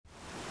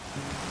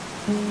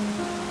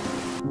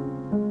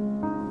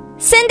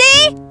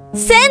Cindy?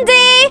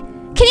 Cindy!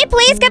 Can you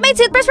please get my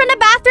toothbrush from the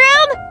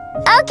bathroom?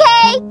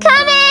 Okay,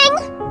 coming!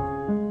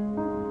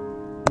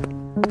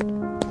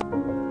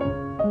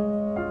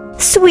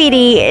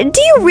 Sweetie, do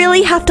you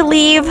really have to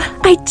leave?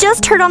 I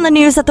just heard on the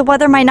news that the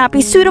weather might not be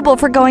suitable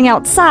for going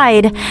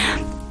outside.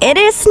 It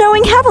is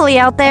snowing heavily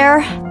out there.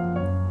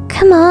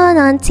 Come on,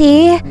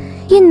 Auntie.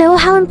 You know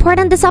how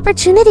important this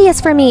opportunity is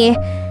for me.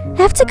 I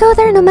have to go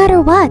there no matter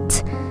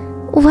what.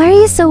 Why are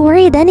you so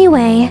worried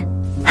anyway?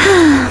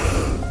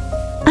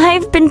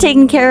 I've been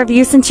taking care of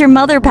you since your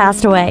mother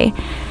passed away.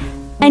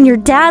 And your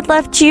dad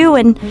left you,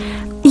 and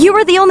you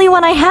were the only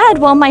one I had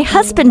while my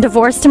husband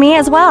divorced me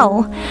as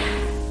well.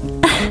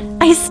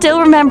 I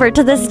still remember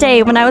to this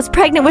day when I was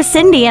pregnant with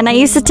Cindy and I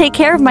used to take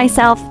care of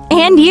myself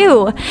and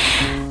you.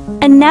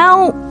 And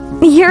now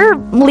you're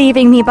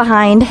leaving me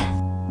behind.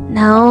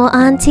 No,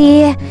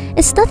 Auntie.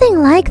 It's nothing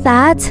like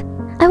that.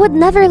 I would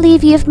never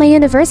leave you if my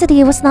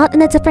university was not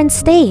in a different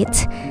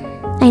state.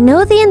 I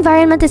know the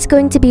environment is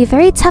going to be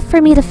very tough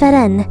for me to fit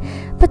in,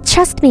 but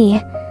trust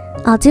me,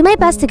 I'll do my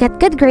best to get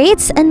good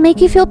grades and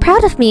make you feel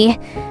proud of me.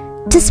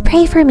 Just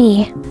pray for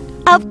me.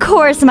 Of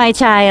course, my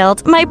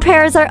child. My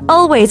prayers are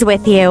always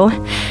with you.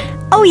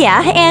 Oh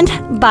yeah,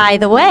 and by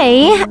the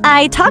way,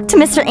 I talked to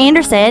Mr.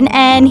 Anderson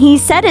and he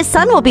said his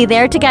son will be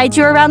there to guide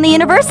you around the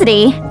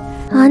university.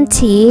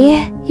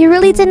 Auntie, you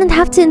really didn't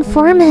have to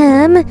inform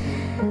him.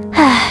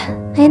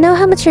 I know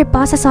how much your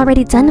boss has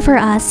already done for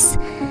us.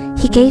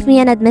 He gave me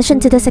an admission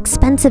to this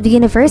expensive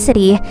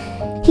university.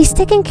 He's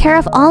taking care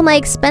of all my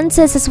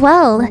expenses as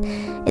well.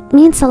 It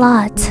means a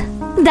lot.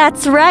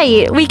 That's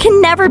right. We can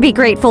never be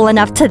grateful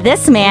enough to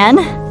this man.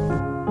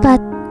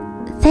 But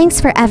thanks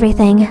for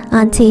everything,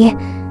 Auntie.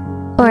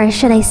 Or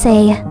should I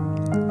say,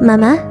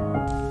 Mama?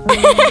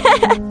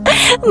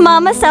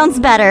 Mama sounds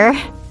better.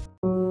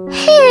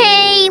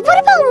 Hey, what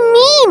about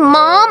me,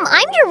 Mom?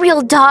 I'm your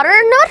real daughter,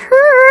 not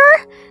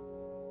her.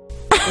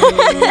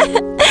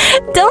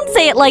 Don't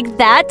say it like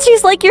that.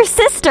 She's like your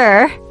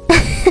sister.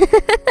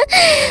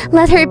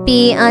 Let her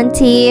be,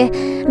 Auntie.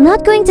 I'm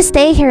not going to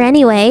stay here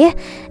anyway.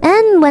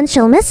 And when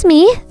she'll miss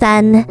me,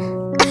 then...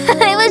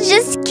 I was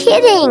just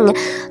kidding.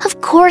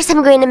 Of course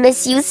I'm going to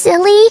miss you,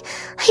 silly.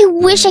 I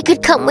wish I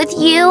could come with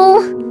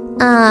you.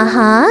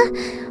 Uh-huh.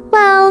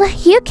 Well,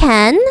 you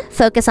can.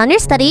 Focus on your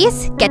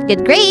studies, get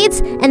good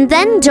grades, and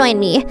then join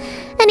me.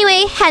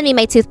 Anyway, hand me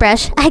my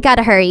toothbrush. I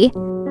gotta hurry.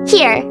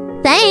 Here.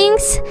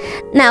 Thanks.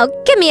 Now,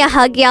 give me a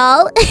hug,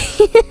 y'all.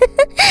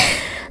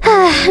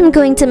 I'm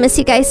going to miss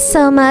you guys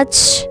so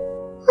much.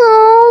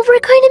 Oh, we're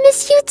going to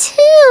miss you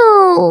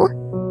too.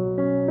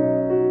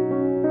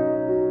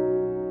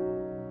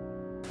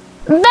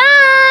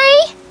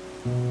 Bye!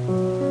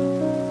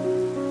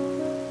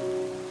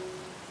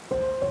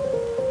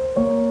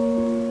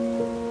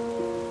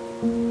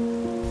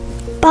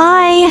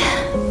 Bye.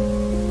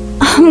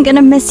 I'm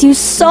gonna miss you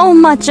so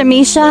much,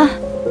 Amisha.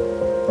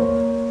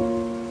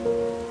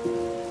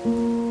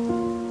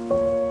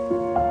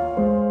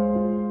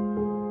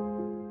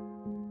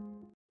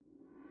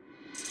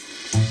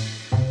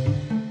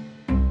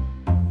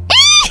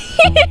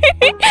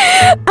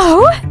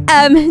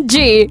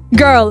 OMG,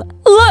 girl,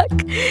 look!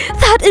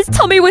 That is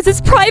Tommy with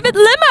his private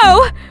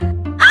limo!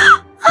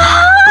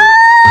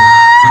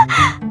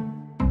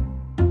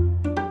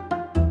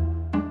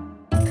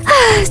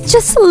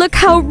 Just look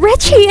how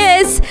rich he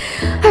is!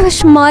 I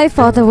wish my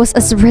father was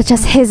as rich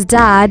as his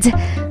dad.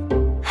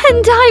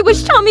 And I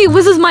wish Tommy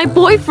was my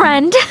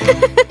boyfriend.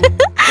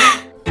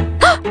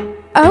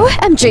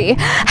 OMG,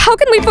 how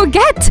can we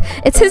forget?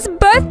 It's his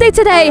birthday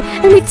today,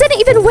 and we didn't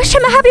even wish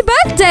him a happy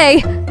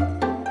birthday!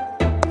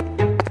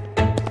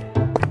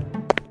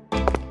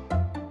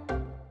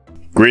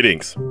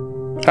 Greetings.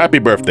 Happy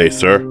birthday,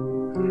 sir.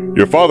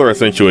 Your father has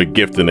sent you a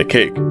gift and a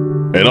cake,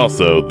 and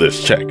also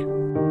this check.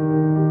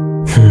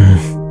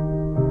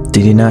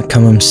 Did he not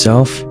come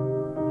himself?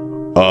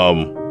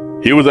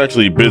 He was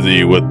actually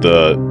busy with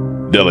the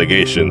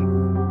delegation.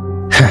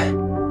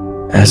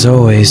 As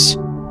always.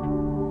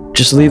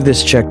 Just leave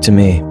this check to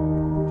me.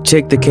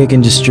 Take the cake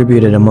and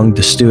distribute it among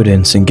the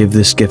students and give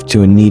this gift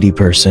to a needy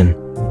person.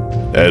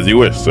 As you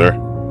wish, sir.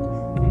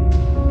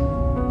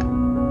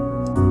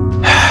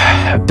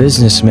 A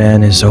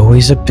businessman is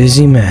always a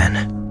busy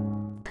man.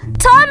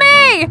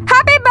 Tommy!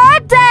 Happy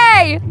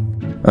birthday!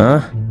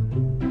 Huh?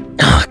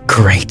 Oh,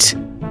 great.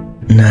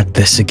 Not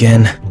this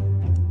again.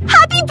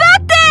 Happy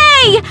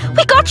birthday!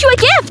 We got you a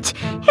gift!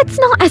 It's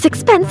not as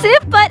expensive,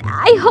 but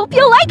I hope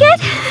you'll like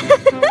it.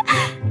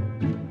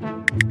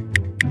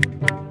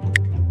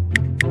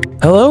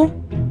 Hello?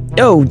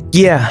 Oh,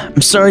 yeah.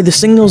 I'm sorry, the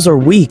signals are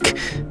weak.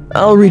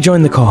 I'll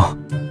rejoin the call.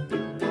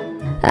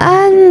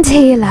 And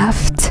he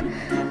left.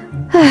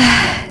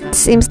 It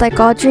seems like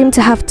our dream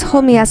to have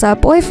Tommy as our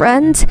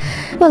boyfriend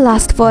will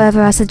last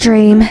forever as a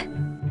dream.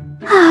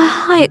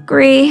 I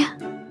agree.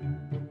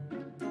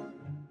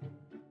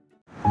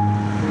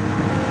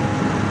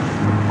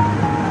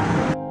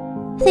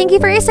 Thank you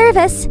for your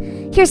service.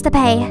 Here's the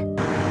pay.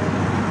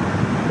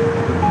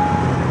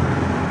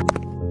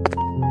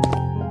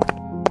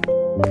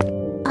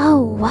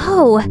 Oh,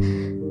 wow.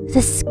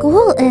 The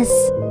school is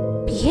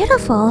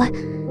beautiful.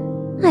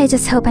 I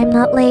just hope I'm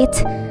not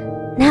late.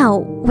 Now,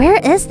 where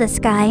is this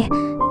guy?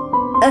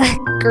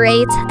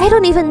 Great. I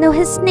don't even know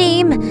his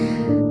name.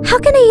 How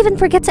can I even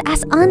forget to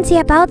ask Auntie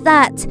about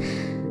that?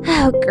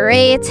 Oh,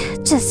 great.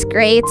 Just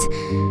great.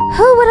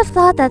 Who would have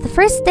thought that the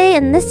first day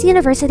in this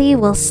university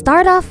will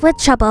start off with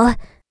trouble?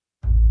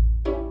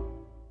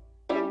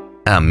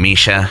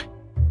 Amisha.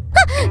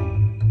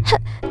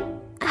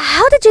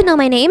 How did you know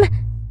my name?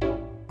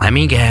 Let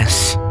me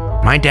guess.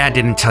 My dad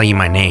didn't tell you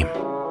my name.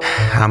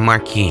 I'm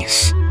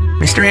Marquise,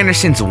 Mr.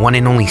 Anderson's one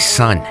and only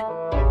son.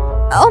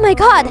 Oh my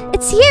god,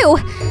 it's you!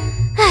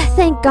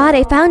 Thank god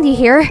I found you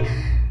here.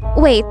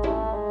 Wait,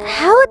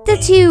 how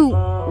did you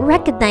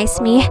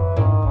recognize me?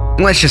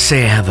 Let's just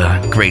say I have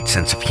a great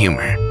sense of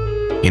humor.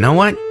 You know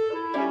what?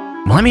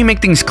 Let me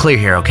make things clear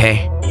here,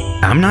 okay?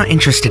 I'm not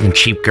interested in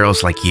cheap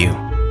girls like you,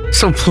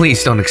 so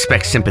please don't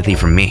expect sympathy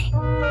from me.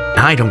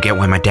 I don't get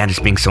why my dad is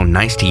being so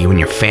nice to you and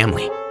your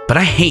family, but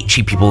I hate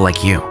cheap people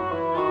like you.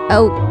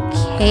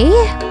 Okay,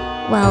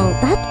 well,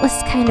 that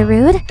was kinda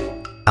rude.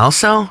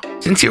 Also,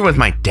 since you're with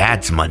my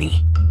dad's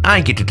money,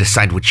 I get to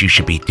decide what you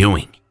should be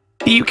doing.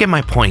 Do you get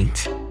my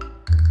point?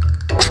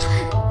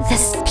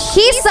 This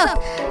piece of...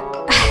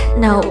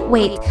 No,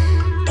 wait.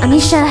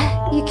 Amisha,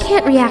 you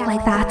can't react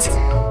like that.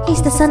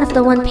 He's the son of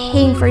the one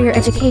paying for your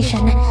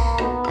education.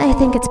 I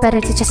think it's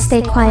better to just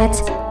stay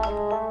quiet.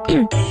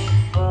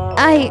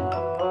 I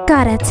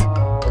got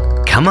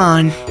it. Come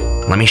on,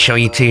 let me show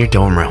you to your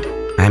dorm room.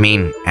 I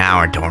mean,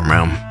 our dorm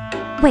room.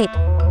 Wait,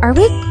 are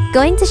we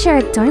going to share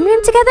a dorm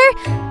room together?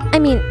 I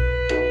mean,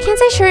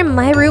 can't I share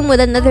my room with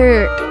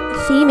another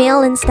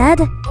female instead?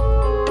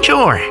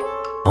 Sure,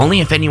 only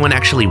if anyone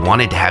actually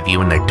wanted to have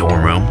you in their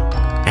dorm room.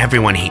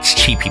 Everyone hates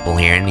cheap people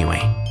here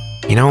anyway.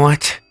 You know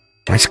what?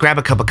 Let's grab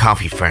a cup of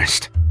coffee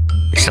first.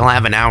 We still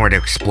have an hour to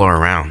explore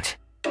around.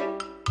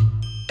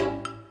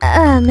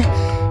 Can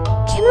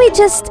we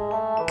just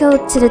go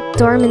to the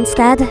dorm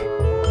instead?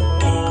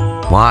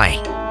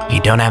 Why? You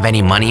don't have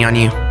any money on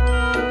you?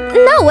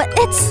 No,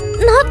 it's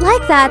not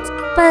like that,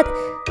 but...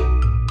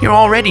 You're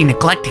already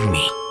neglecting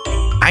me.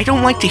 I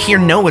don't like to hear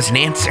no as an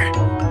answer.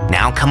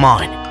 Now come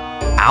on,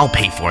 I'll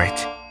pay for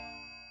it.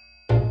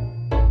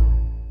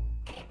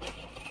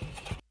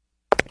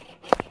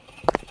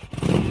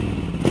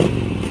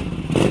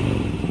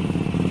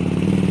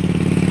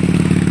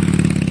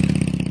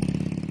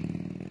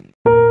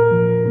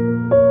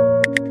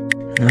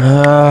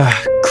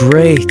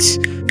 Great.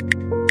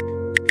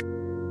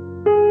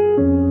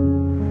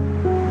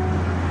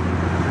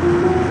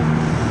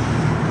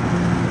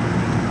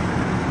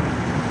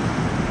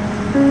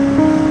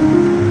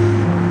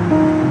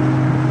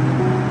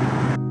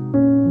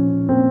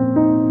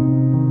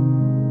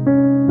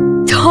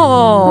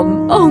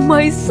 Tom! Oh,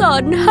 my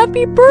son,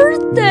 happy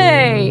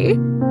birthday!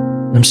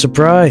 I'm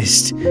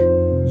surprised.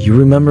 You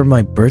remember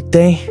my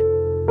birthday?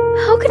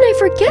 How can I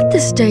forget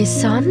this day,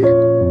 son?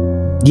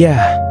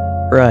 Yeah,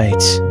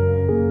 right.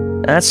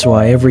 That's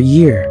why every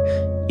year,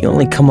 you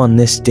only come on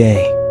this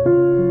day.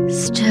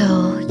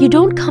 Still, you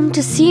don't come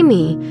to see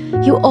me.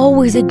 You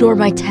always ignore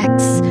my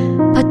texts.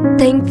 But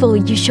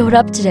thankfully you showed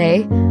up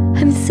today.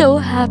 I'm so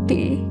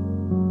happy.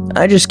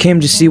 I just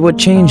came to see what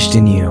changed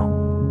in you.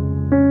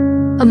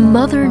 A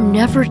mother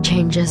never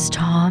changes,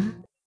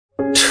 Tom.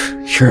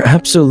 You're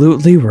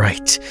absolutely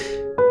right.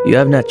 You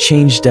have not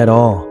changed at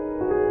all.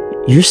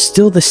 You're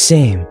still the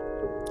same.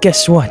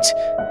 Guess what?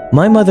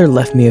 My mother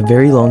left me a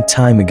very long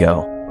time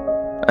ago.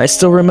 I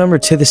still remember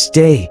to this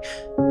day.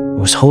 I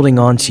was holding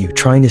on to you,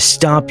 trying to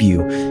stop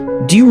you.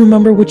 Do you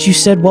remember what you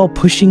said while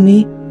pushing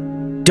me?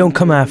 Don't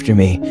come after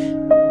me.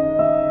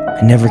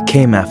 I never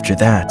came after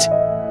that.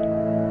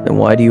 Then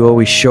why do you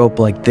always show up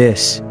like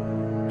this?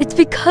 It's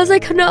because I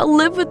cannot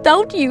live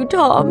without you,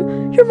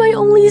 Tom. You're my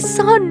only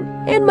son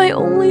and my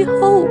only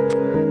hope.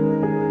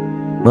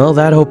 Well,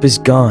 that hope is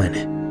gone.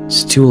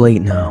 It's too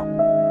late now.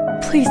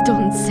 Please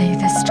don't say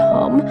this,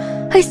 Tom.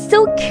 I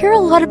still care a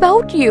lot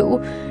about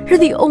you. You're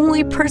the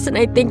only person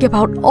I think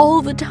about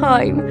all the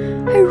time.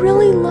 I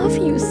really love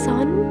you,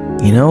 son.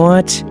 You know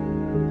what?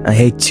 I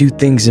hate two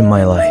things in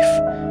my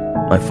life.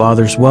 My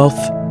father's wealth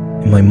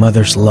and my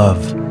mother's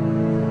love.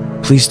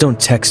 Please don't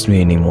text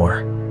me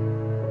anymore.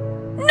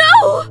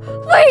 No!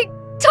 Wait!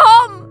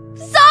 Tom!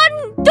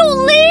 Son!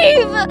 Don't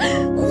leave!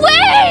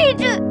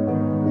 Wait!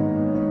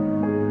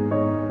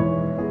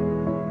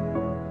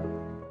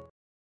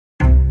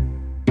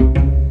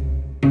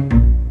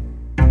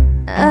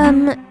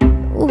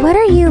 What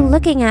are you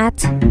looking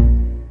at?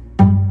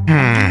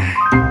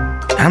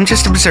 I'm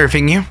just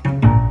observing you.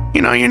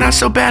 You know, you're not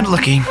so bad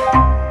looking.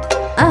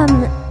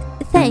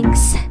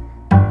 Thanks.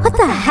 What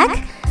the heck?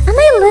 Am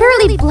I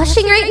literally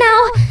blushing right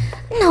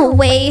now? No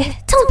way.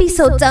 Don't be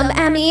so dumb,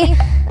 Amy.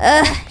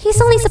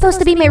 He's only supposed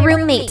to be my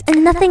roommate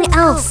and nothing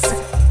else.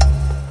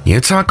 You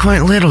talk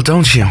quite little,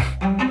 don't you?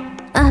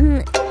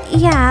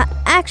 Yeah,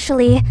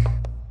 actually.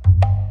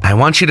 I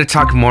want you to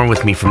talk more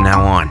with me from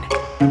now on.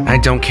 I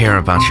don't care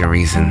about your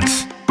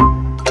reasons.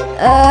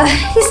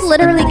 He's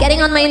literally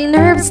getting on my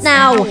nerves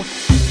now.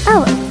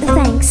 Oh,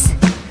 thanks.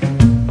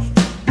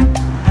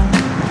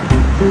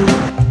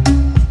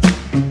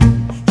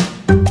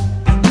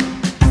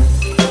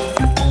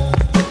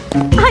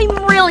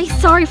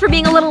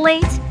 being a little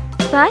late.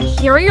 But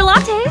here are your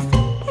lattes.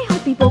 I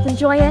hope you both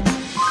enjoy it.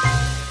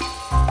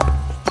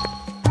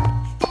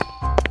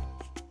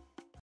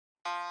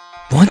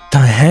 What the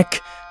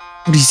heck?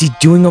 What is he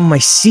doing on my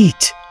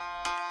seat?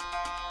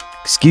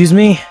 Excuse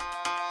me?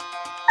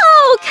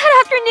 Oh, good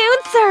afternoon,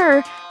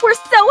 sir. We're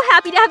so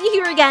happy to have you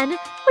here again.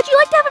 Would you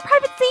like to have a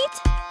private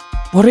seat?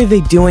 What are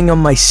they doing on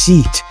my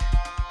seat?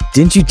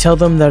 Didn't you tell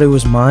them that it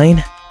was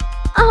mine?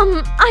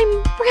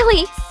 I'm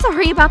really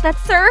sorry about that,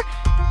 sir.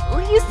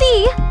 You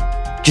see...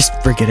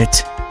 Just forget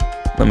it.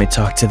 Let me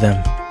talk to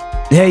them.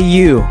 Hey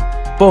you!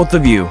 Both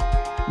of you!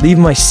 Leave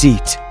my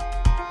seat.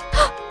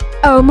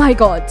 Oh my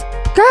god.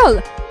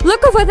 Girl,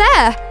 look over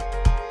there!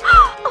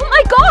 Oh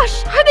my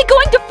gosh! Are they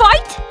going to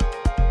fight?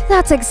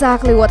 That's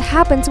exactly what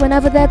happens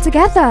whenever they're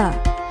together.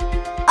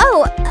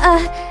 Oh,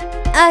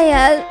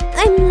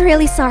 I'm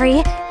really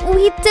sorry.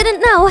 We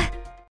didn't know.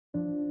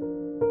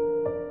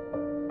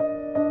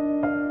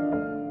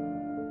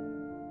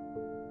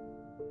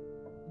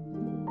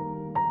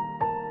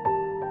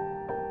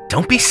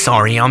 Don't be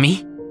sorry,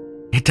 Ami.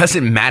 It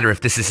doesn't matter if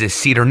this is his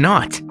seat or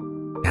not.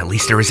 At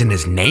least there isn't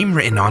his name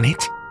written on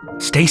it.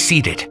 Stay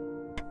seated.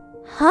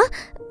 Huh?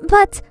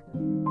 But...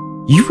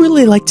 You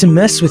really like to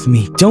mess with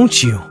me,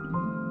 don't you?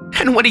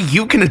 And what are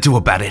you gonna do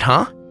about it,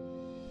 huh?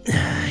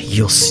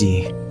 You'll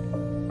see.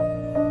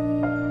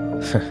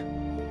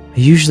 I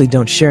usually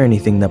don't share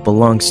anything that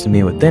belongs to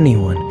me with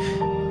anyone,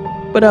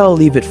 but I'll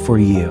leave it for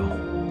you.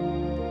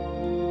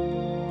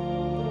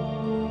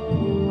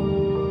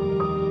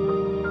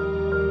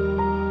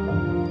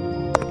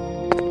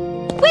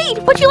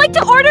 Wait, would you like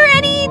to order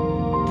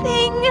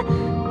anything?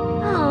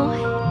 Oh,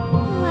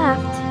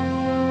 left.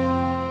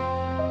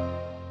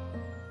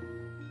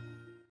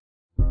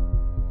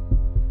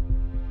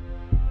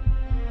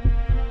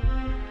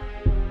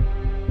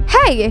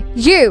 Hey,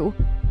 you!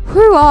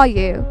 Who are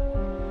you?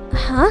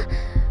 Huh?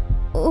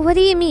 What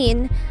do you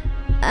mean?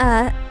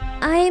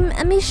 I'm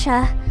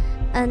Amisha.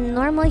 A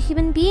normal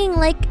human being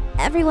like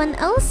everyone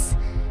else?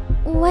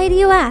 Why do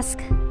you ask?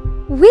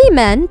 We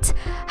meant,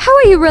 how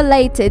are you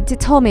related to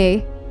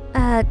Tommy?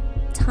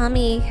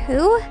 Tommy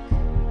who?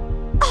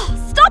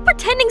 Oh, stop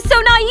pretending so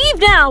naive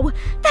now!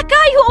 That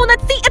guy who owned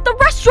that seat at the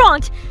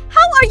restaurant!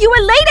 How are you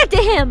related to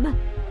him?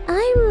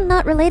 I'm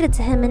not related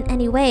to him in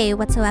any way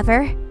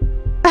whatsoever.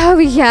 Oh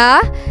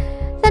yeah?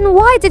 Then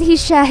why did he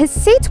share his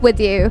seat with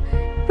you?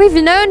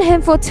 We've known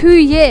him for 2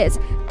 years,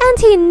 and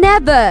he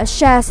never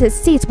shares his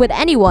seat with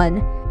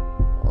anyone.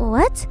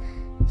 What?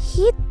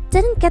 He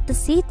didn't get the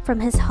seat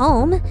from his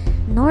home,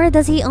 nor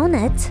does he own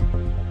it.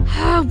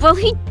 Well,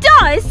 he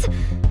does!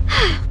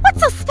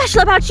 What's so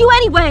special about you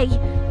anyway?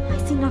 I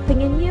see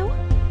nothing in you.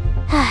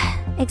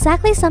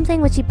 Exactly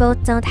something which you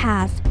both don't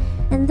have,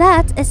 and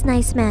that is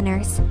nice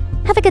manners.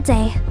 Have a good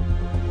day.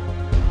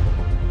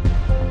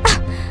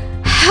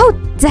 How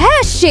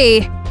dare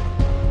she!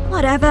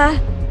 Whatever.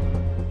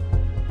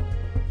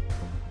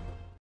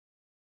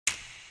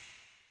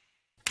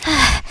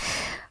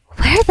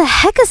 Where the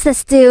heck is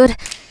this dude?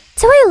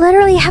 Do I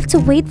literally have to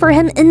wait for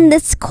him in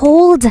this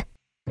cold?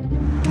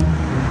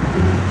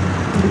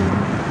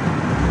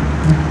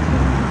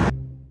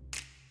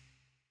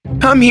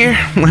 I'm here.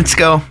 Let's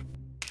go.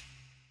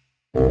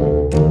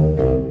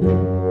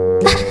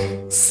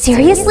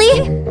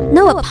 Seriously?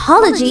 No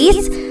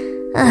apologies?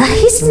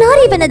 He's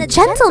not even a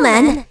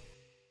gentleman.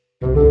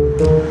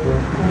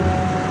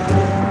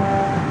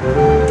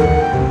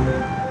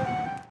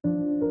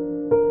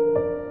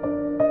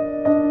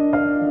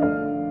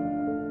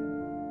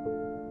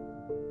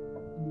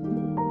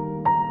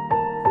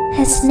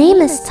 His name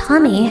is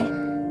Tommy,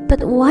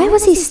 but why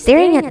was he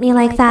staring at me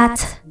like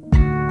that?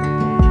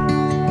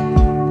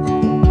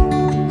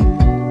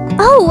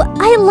 Oh,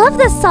 I love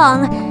this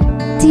song!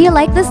 Do you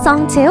like this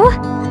song too?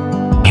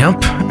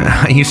 Yep,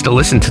 I used to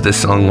listen to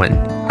this song when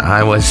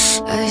I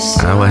was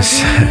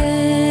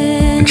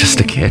just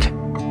a kid.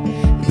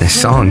 This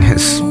song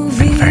has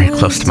been very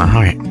close to my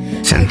heart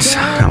since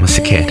I was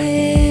a kid.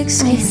 I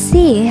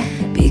see.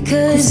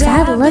 His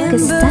sad look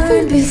is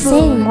definitely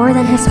saying more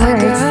than his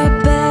words.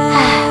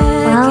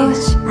 Well,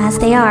 as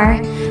they are,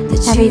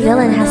 every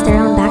villain has their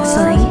own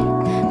backstory.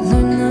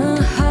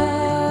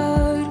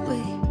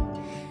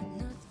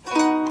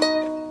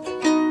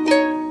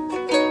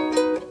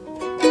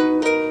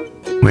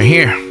 We're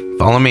here.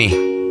 Follow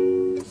me.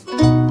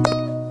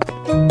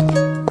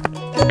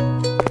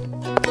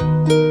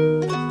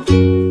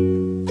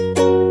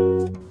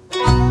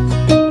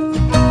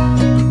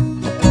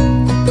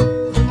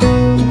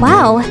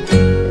 Wow,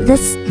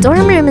 this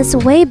dorm room is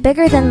way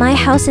bigger than my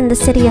house in the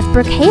city of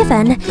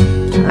Brookhaven.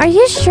 Are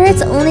you sure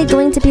it's only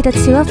going to be the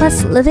two of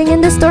us living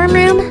in this dorm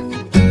room?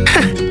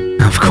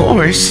 Of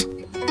course.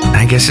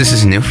 I guess this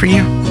is new for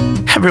you?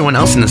 Everyone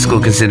else in the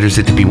school considers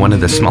it to be one of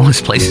the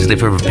smallest places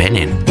they've ever been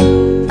in.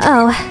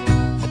 Oh.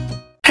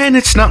 And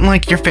it's not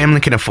like your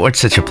family can afford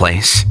such a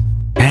place.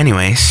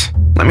 Anyways,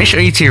 let me show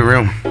you to your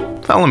room.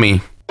 Follow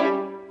me.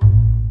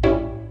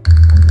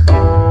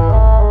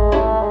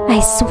 I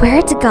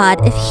swear to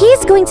God, if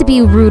he's going to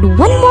be rude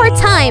one more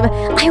time,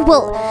 I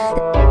will...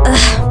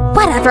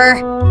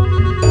 whatever.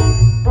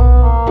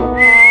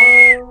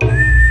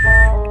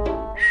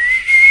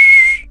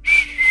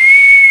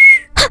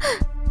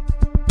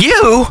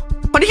 You?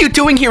 What are you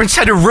doing here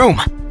inside her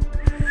room?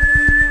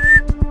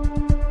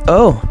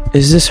 Oh,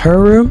 is this her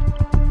room?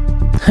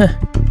 Huh,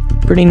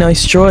 pretty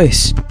nice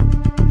choice.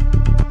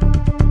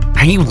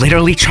 Are you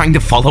literally trying to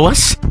follow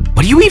us?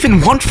 What do you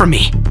even want from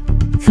me?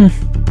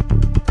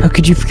 How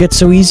could you forget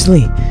so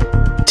easily?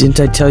 Didn't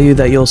I tell you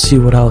that you'll see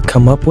what I'll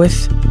come up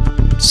with?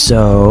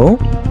 So?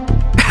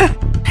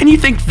 And you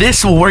think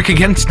this will work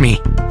against me?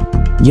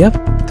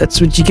 Yep,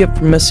 that's what you get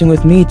for messing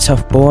with me,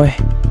 tough boy.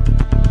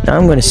 Now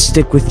I'm gonna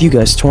stick with you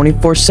guys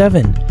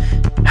 24/7.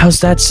 How's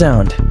that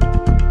sound,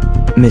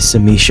 Miss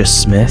Amisha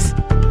Smith?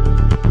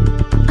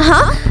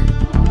 Huh?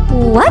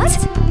 What?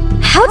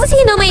 How does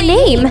he know my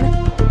name?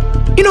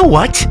 You know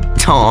what,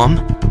 Tom?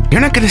 You're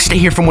not gonna stay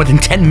here for more than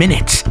 10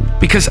 minutes,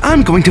 because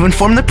I'm going to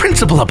inform the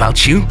principal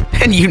about you.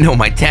 And you know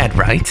my dad,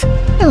 right?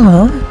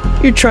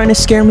 Aw, you're trying to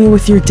scare me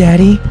with your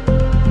daddy?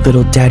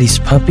 Little daddy's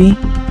puppy?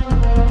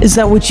 Is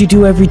that what you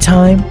do every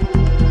time?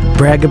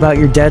 Brag about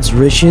your dad's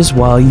riches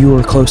while you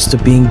were close to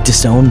being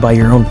disowned by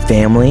your own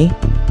family?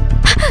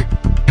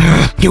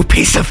 You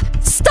piece of...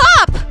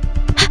 Stop!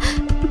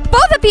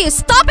 Both of you,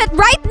 stop it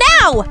right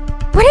now!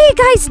 What are you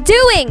guys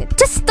doing?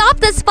 Just stop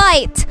this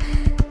fight!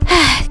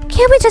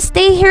 Can't we just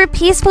stay here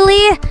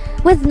peacefully,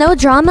 with no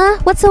drama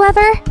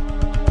whatsoever?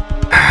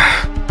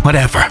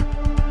 Whatever.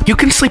 You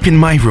can sleep in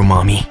my room,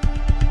 Mommy.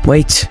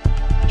 Wait,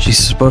 she's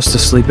supposed to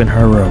sleep in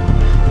her room,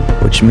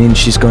 which means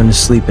she's going to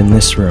sleep in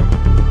this room.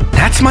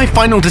 That's my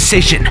final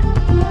decision.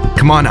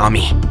 Come on,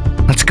 Ami.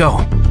 Let's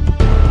go.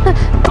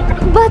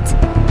 But...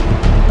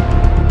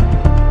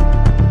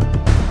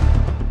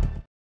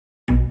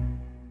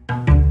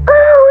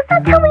 Ooh, so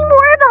tell me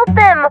more about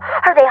them.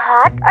 Are they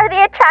hot? Are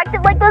they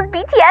attractive like those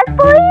BTS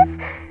boys?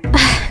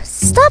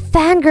 Stop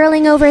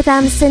fangirling over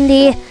them,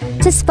 Cindy.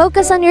 Just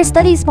focus on your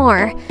studies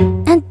more.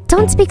 And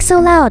don't speak so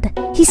loud.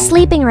 He's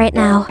sleeping right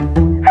now.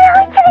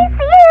 Really? Can I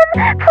see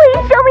him?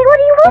 Please show me what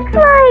he looks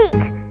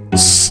like.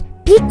 Shh!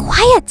 Be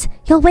quiet!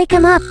 You'll wake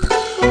him up.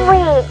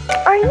 Wait,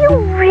 are you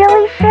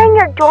really sharing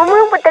your dorm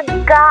room with a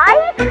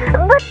guy?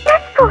 But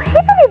that's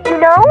prohibited, you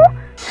know?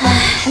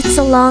 It's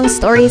a long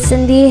story,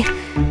 Cindy.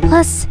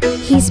 Plus,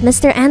 he's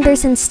Mr.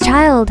 Anderson's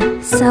child,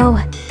 so...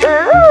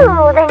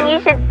 Ooh, then you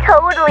should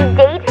totally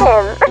date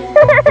him.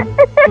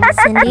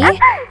 Cindy,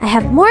 I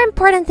have more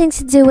important things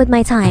to do with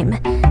my time.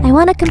 I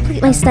want to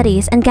complete my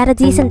studies and get a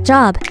decent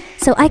job,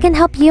 so I can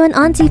help you and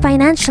Auntie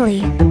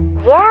financially.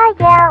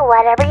 Yeah,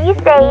 whatever you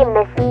say,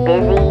 Miss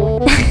Busy.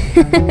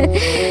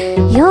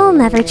 You'll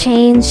never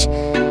change.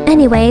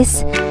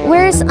 Anyways,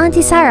 where's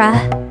Auntie Sarah?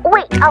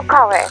 Wait, I'll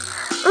call her.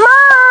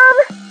 Mom!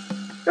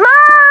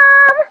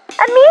 Mom!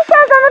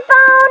 Amisha's on the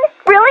phone!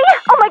 Really?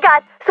 Oh my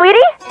god,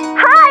 sweetie?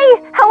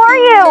 Hi! How are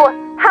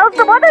you? How's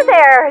the weather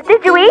there?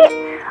 Did you eat?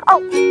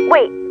 Oh,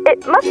 wait,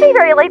 it must be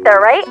very late there,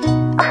 right?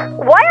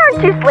 Why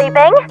aren't you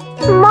sleeping?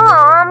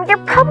 Mom,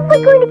 you're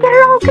probably going to get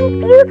her all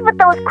confused with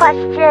those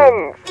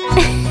questions.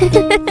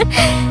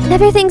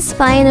 Everything's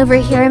fine over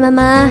here,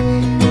 Mama.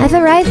 I've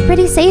arrived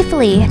pretty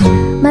safely.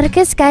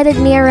 Marcus guided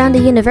me around the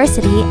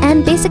university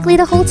and basically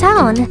the whole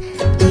town.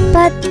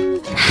 But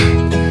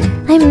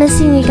I'm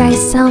missing you guys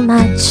so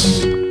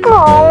much.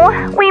 Oh,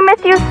 we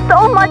miss you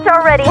so much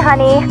already,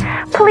 honey.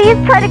 Please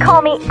try to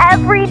call me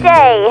every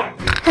day.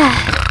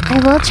 I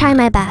will try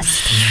my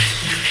best.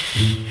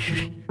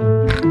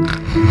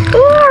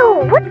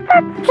 Ew, what's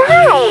that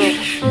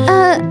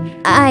sound?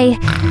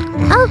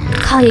 I'll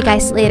call you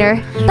guys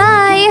later.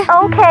 Bye!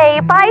 Okay,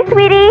 bye,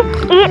 sweetie.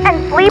 Eat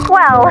and sleep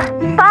well.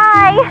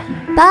 Bye!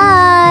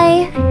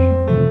 Bye!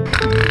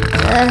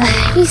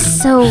 He's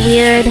so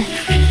weird.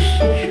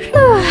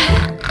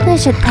 I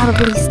should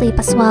probably sleep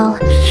as well.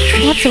 I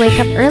have to wake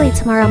up early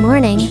tomorrow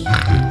morning.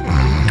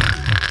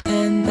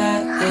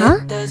 Huh?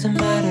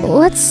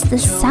 What's the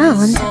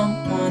sound?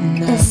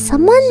 Is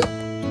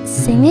someone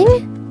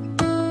singing?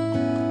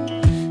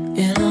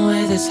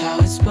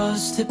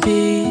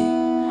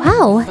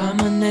 Wow,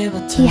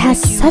 he has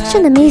such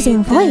an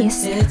amazing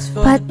voice,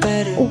 but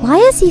why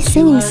is he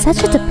singing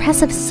such a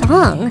depressive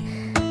song?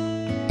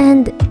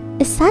 And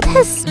is that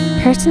his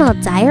personal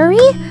diary?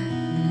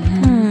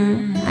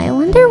 I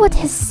wonder what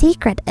his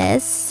secret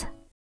is.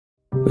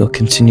 We'll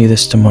continue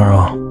this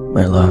tomorrow,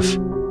 my love.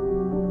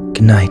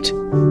 Good night.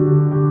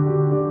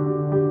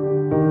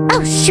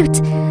 Oh shoot!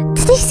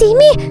 Did he see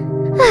me?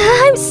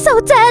 I'm so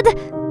dead!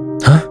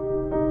 Huh?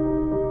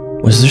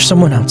 Was there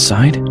someone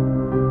outside?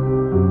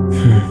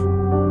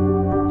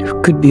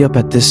 Who could be up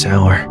at this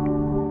hour?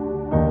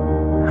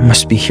 I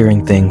must be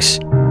hearing things.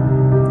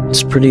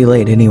 It's pretty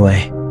late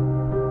anyway.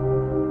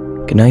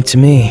 Good night to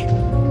me.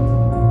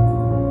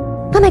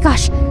 Oh my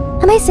gosh!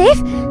 Am I safe?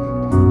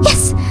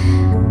 Yes!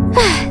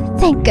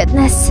 Thank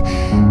goodness.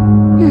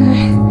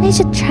 I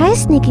should try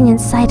sneaking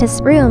inside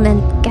his room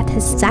and get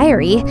his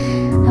diary.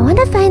 I want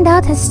to find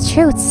out his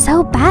truth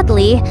so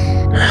badly.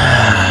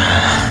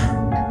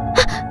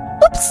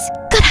 Oops!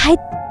 Gotta hide.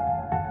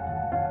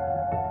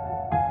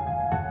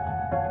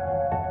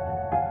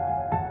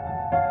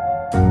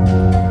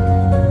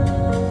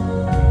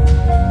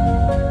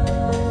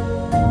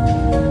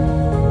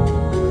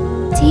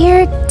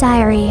 Dear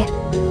Diary,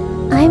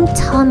 I I'm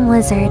Tom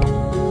Lizard,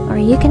 or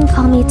you can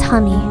call me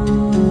Tommy.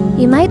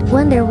 You might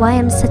wonder why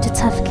I'm such a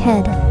tough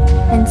kid,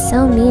 and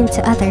so mean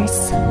to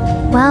others.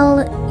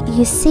 Well,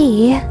 you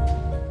see...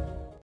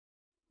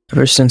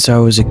 Ever since I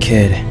was a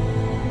kid,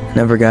 I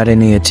never got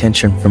any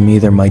attention from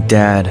either my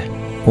dad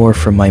or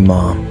from my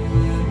mom.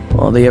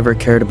 All they ever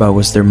cared about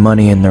was their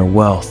money and their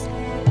wealth,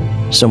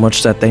 so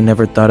much that they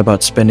never thought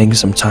about spending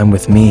some time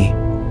with me.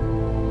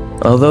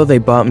 Although they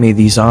bought me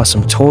these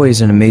awesome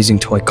toys and amazing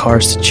toy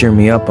cars to cheer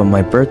me up on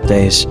my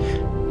birthdays,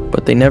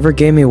 but they never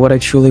gave me what I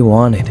truly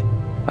wanted.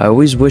 I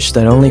always wished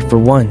that only for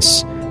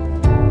once,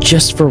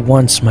 just for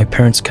once, my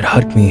parents could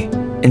hug me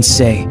and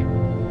say,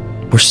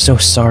 "We're so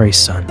sorry,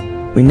 son.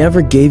 We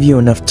never gave you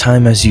enough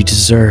time as you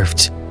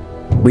deserved.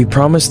 We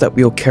promise that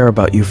we'll care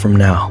about you from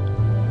now."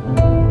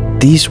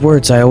 These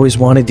words I always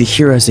wanted to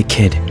hear as a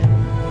kid.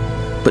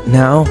 But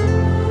now,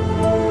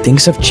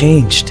 things have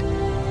changed.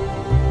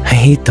 I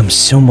hate them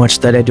so much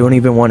that I don't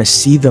even want to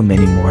see them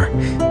anymore.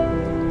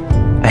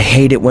 I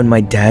hate it when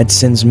my dad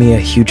sends me a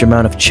huge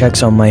amount of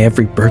checks on my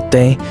every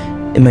birthday,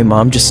 and my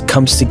mom just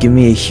comes to give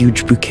me a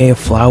huge bouquet of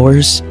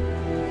flowers.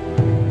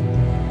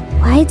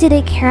 Why do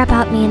they care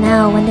about me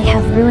now when they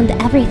have ruined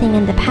everything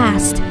in the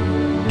past?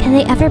 Can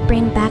they ever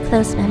bring back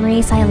those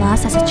memories I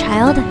lost as a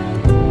child?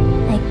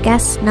 I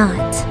guess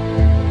not.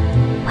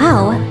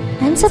 Wow,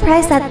 I'm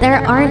surprised that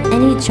there aren't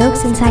any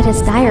jokes inside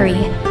his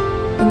diary.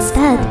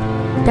 Instead,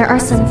 there are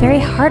some very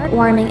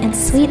heartwarming and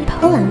sweet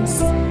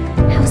poems.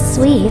 How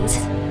sweet.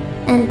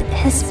 And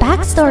his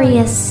backstory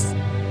is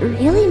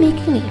really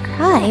making me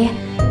cry.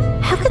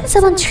 How can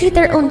someone treat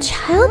their own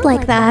child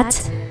like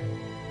that?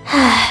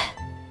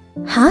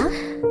 Huh?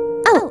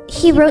 Oh,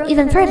 he wrote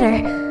even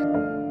further.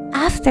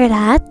 After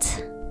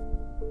that...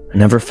 I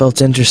never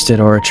felt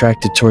interested or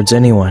attracted towards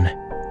anyone,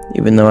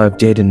 even though I've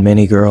dated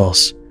many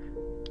girls.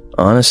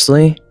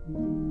 Honestly,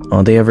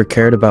 all they ever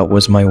cared about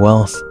was my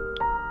wealth,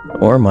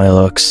 or my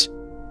looks.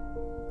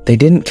 They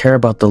didn't care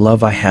about the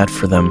love I had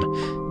for them,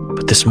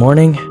 but this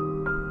morning,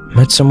 I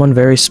met someone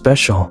very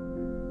special.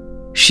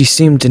 She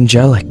seemed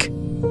angelic.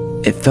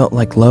 It felt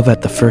like love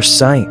at the first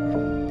sight.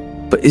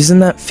 But isn't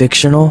that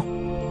fictional?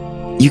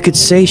 You could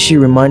say she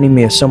reminded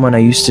me of someone I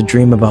used to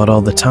dream about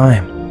all the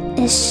time.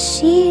 Is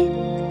she...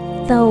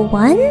 the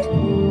one?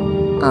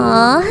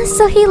 Aw,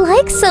 so he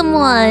likes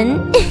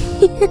someone.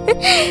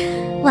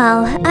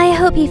 Well, I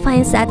hope he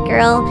finds that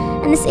girl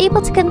and is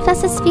able to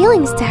confess his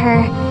feelings to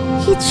her.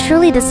 He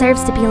truly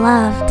deserves to be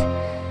loved.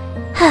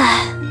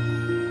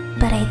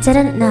 But I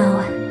didn't know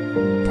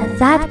that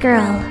that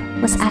girl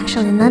was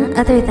actually none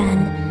other than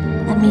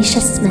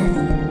Amisha Smith,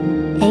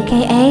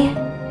 aka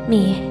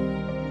me.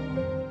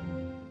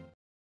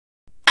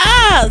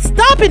 Ah,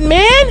 stop it,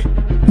 man!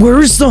 Where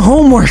is the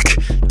homework?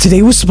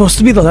 Today was supposed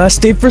to be the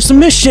last day for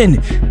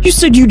submission. You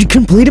said you'd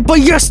complete it by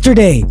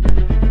yesterday.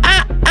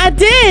 I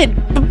did,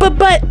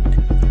 but...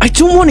 I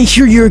don't want to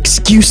hear your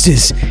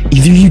excuses.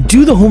 Either you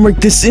do the homework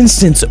this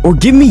instance or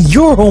give me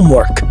your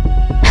homework.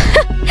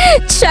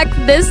 Check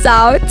this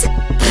out.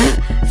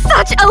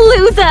 Such a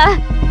loser!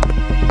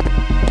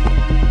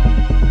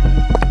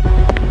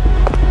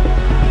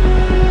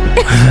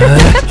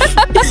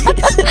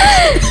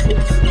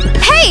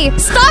 Hey,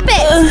 stop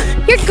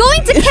it! You're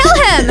going to kill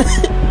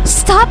him!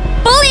 Stop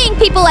bullying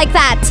people like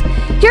that!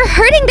 You're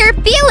hurting their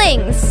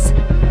feelings!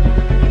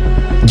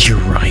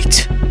 You're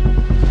right.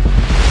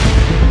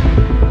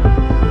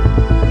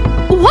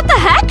 What the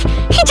heck?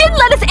 He didn't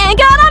let his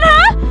anger out on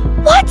her?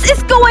 What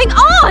is going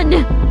on?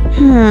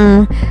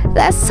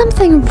 There's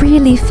something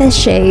really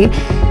fishy.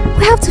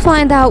 We have to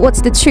find out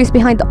what's the truth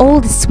behind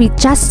all this sweet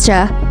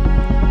gesture.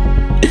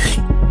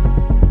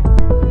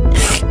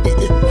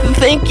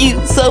 Thank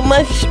you so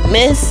much,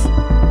 miss.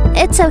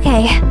 It's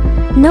okay.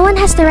 No one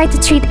has the right to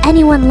treat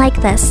anyone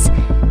like this.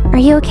 Are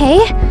you okay?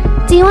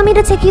 Do you want me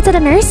to take you to the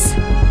nurse?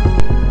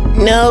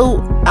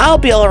 No, I'll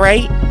be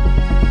alright.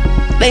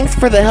 Thanks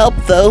for the help,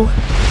 though.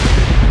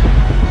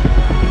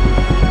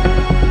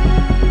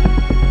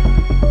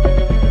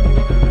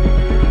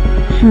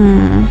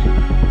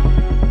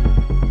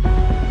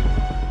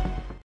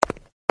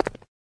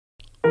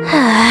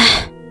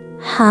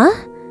 Huh?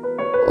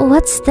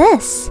 What's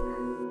this?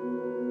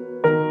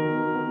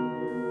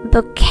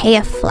 Bouquet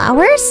of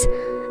flowers?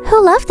 Who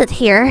left it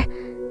here?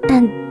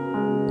 And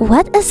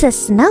what is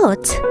this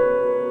note?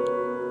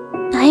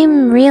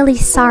 I'm really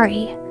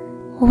sorry.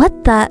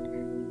 What the...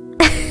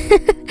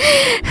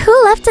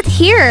 Who left it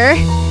here?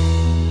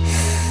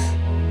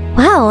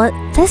 Wow,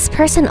 this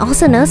person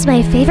also knows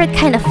my favorite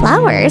kind of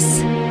flowers.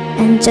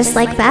 And just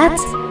like that,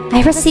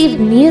 I receive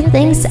new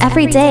things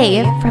every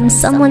day from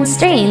someone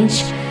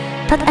strange.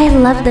 But I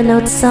love the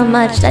note so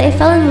much that I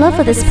fell in love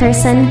with this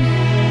person.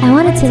 I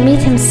wanted to meet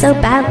him so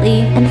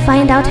badly and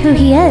find out who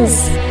he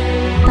is.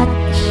 But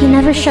he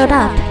never showed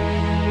up.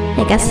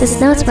 I guess his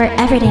notes were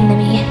everything to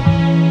me.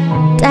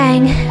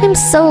 Dang, I'm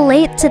so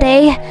late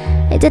today.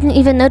 I didn't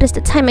even notice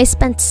the time I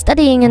spent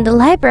studying in the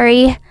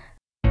library.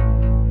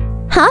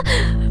 Huh?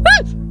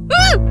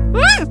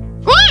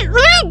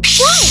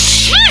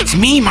 It's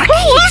me,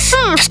 Marquise.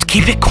 Just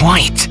keep it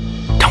quiet.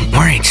 Don't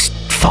worry, just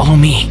follow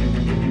me.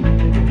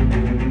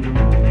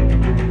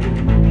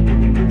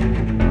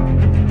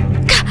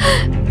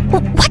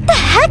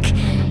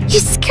 You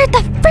scared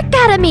the frick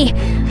out of me!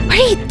 What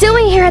are you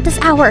doing here at this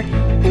hour?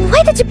 And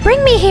why did you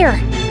bring me here?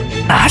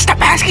 Stop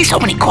asking so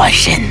many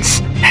questions.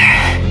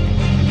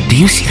 Do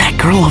you see that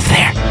girl over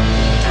there?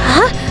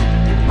 Huh?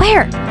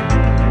 Where?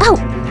 Oh,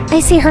 I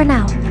see her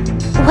now.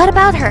 What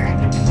about her?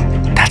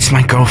 That's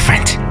my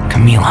girlfriend,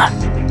 Camila.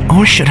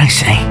 Or should I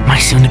say, my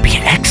soon-to-be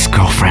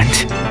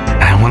ex-girlfriend.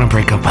 I want to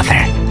break up with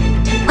her.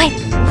 Wait,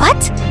 what?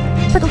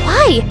 But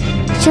why?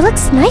 She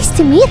looks nice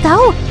to me,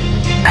 though.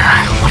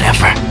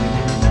 Whatever.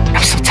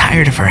 I'm so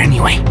tired of her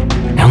anyway.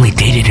 I only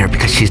dated her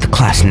because she's the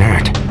class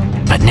nerd.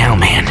 But now,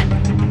 man,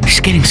 she's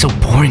getting so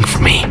boring for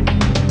me.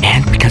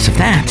 And because of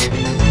that,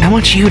 I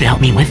want you to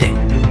help me with it.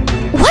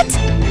 What?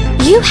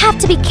 You have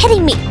to be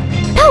kidding me.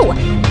 No,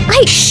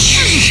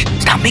 Shh!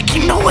 Stop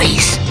making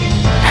noise.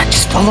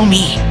 Just follow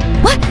me.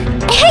 What?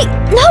 Hey,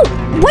 no!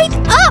 Wait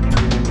up!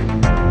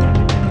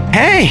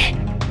 Hey!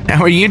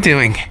 How are you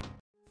doing?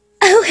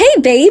 Oh,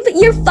 hey, babe.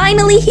 You're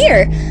finally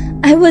here.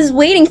 I was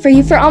waiting for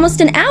you for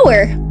almost an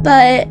hour,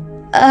 but,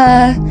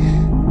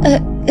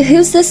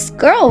 who's this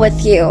girl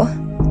with you?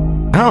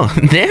 Oh,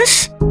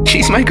 this?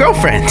 She's my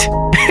girlfriend.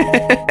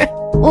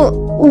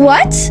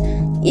 What?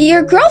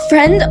 Your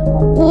girlfriend?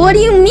 What do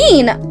you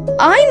mean?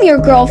 I'm your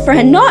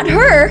girlfriend, not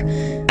her.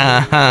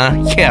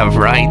 Yeah,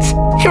 right.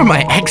 You're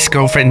my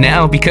ex-girlfriend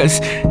now because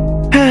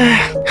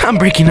I'm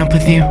breaking up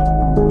with you.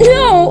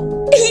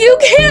 No, you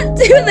can't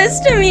do this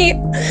to me.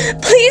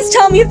 Please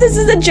tell me if this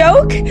is a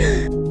joke.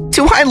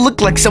 Do I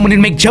look like someone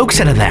who'd make jokes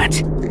out of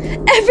that?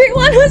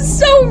 Everyone was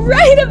so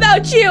right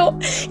about you.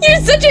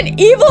 You're such an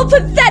evil,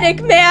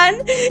 pathetic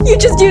man. You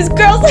just use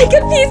girls like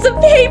a piece of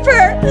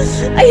paper.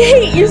 I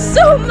hate you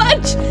so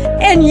much.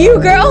 And you,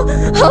 girl,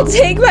 I'll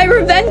take my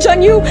revenge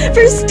on you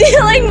for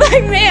stealing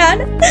my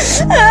man.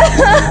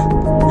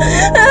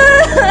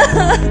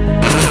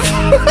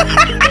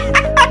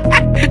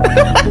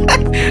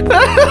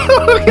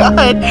 Oh,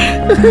 God.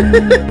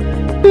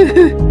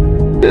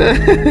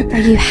 Are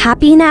you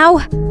happy now?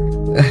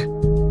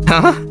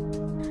 Huh?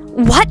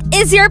 What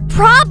is your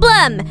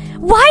problem?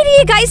 Why do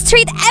you guys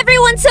treat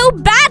everyone so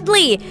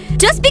badly?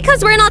 Just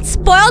because we're not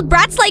spoiled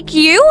brats like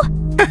you?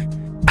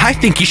 I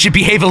think you should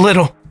behave a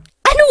little.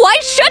 And why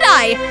should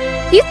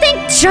I? You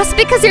think just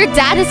because your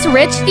dad is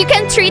rich, you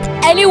can treat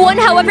anyone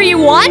however you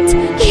want?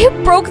 You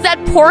broke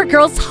that poor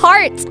girl's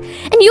heart.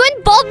 And you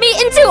involved me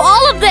into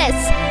all of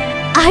this.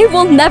 I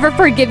will never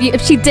forgive you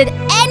if she did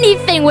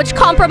anything which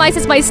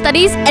compromises my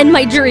studies and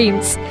my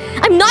dreams.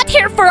 I'm not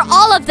here for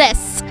all of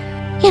this.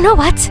 You know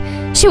what?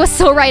 She was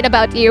so right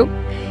about you.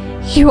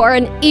 You are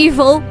an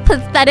evil,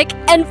 pathetic,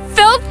 and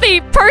filthy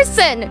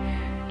person.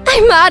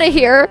 I'm out of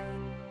here.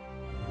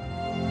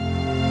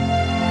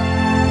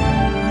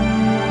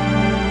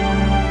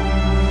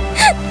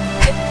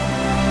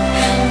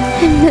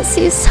 I miss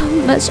you so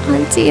much,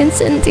 Auntie and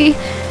Cindy.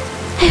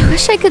 I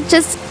wish I could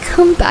just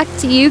come back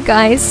to you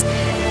guys.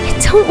 I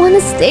don't want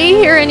to stay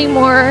here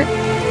anymore.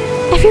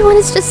 Everyone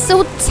is just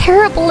so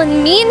terrible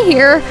and mean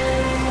here.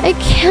 I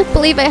can't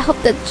believe I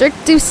helped that jerk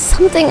do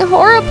something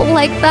horrible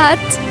like that.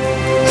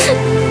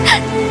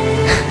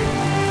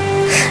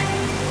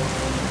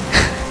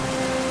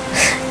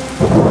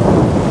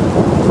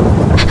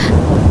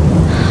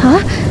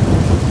 Huh?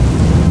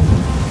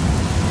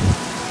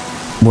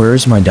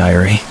 Where's my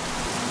diary?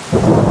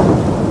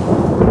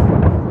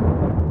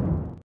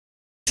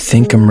 I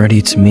think I'm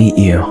ready to meet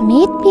you.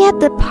 Meet me at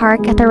the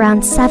park at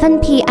around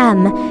 7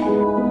 p.m.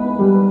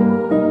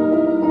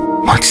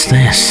 What's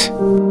this?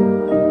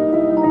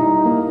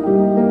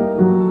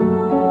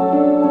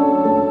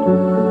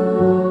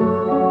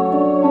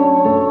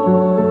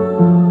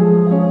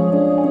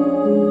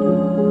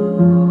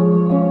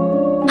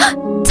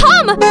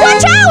 Tom,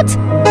 watch out!